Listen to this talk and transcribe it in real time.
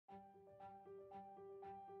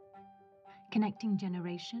Connecting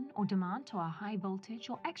generation or demand to our high voltage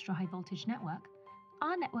or extra high voltage network,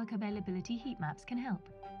 our network availability heat maps can help.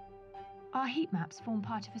 Our heat maps form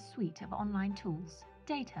part of a suite of online tools,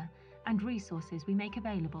 data, and resources we make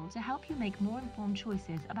available to help you make more informed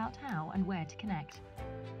choices about how and where to connect.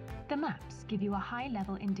 The maps give you a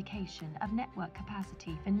high-level indication of network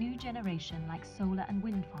capacity for new generation like solar and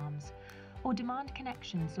wind farms, or demand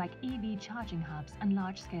connections like EV charging hubs and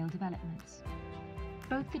large-scale developments.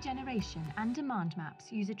 Both the generation and demand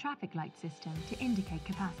maps use a traffic light system to indicate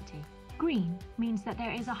capacity. Green means that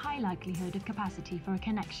there is a high likelihood of capacity for a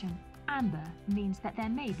connection. Amber means that there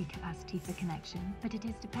may be capacity for connection, but it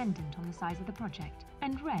is dependent on the size of the project.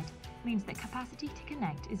 And red means that capacity to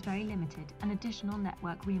connect is very limited and additional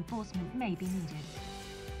network reinforcement may be needed.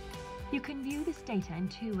 You can view this data in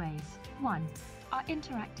two ways. 1. Our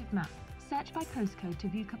interactive map. Search by postcode to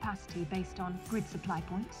view capacity based on grid supply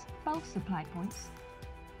points, bulk supply points,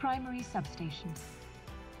 primary substations.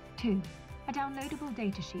 2. A downloadable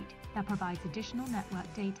datasheet that provides additional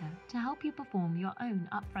network data to help you perform your own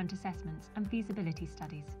upfront assessments and feasibility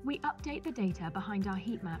studies. We update the data behind our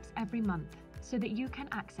heat maps every month so that you can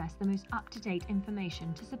access the most up-to-date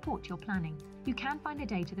information to support your planning. You can find the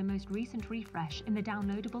data the most recent refresh in the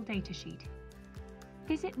downloadable datasheet.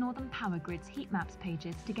 Visit Northern Power Grid's heat maps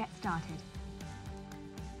pages to get started.